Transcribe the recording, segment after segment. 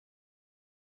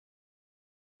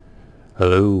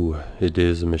Hello, it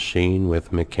is a machine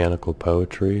with mechanical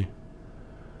poetry.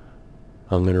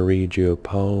 I'm going to read you a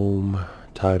poem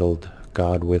titled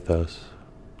God With Us.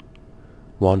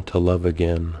 Want to love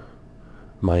again,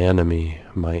 my enemy,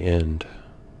 my end.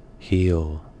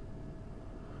 Heal.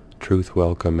 Truth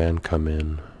welcome and come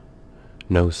in.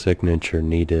 No signature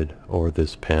needed or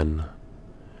this pen.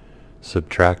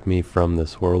 Subtract me from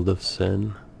this world of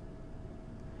sin.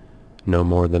 No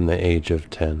more than the age of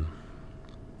 10.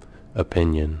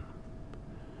 Opinion.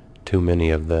 Too many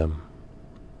of them.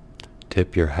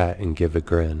 Tip your hat and give a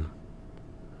grin.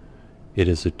 It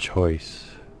is a choice.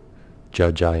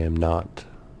 Judge I am not.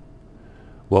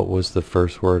 What was the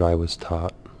first word I was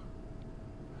taught?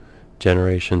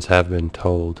 Generations have been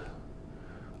told.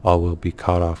 All will be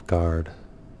caught off guard.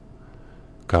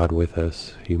 God with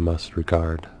us, you must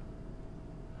regard.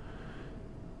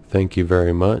 Thank you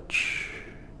very much.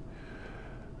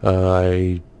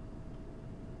 I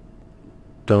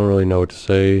don't really know what to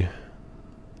say.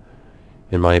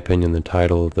 In my opinion, the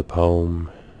title of the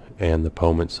poem and the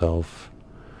poem itself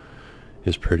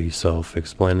is pretty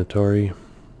self-explanatory.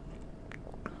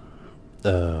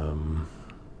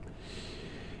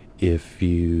 If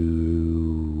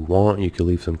you want, you could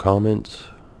leave some comments.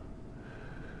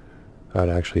 I'd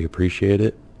actually appreciate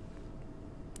it.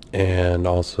 And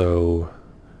also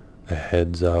a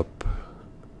heads up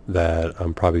that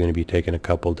I'm probably going to be taking a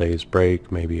couple days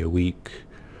break, maybe a week.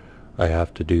 I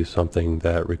have to do something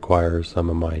that requires some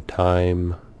of my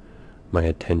time, my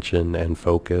attention, and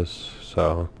focus.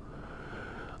 So,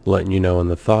 letting you know in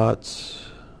the thoughts.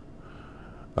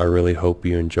 I really hope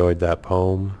you enjoyed that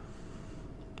poem.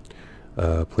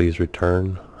 Please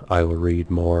return. I will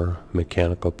read more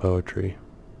mechanical poetry.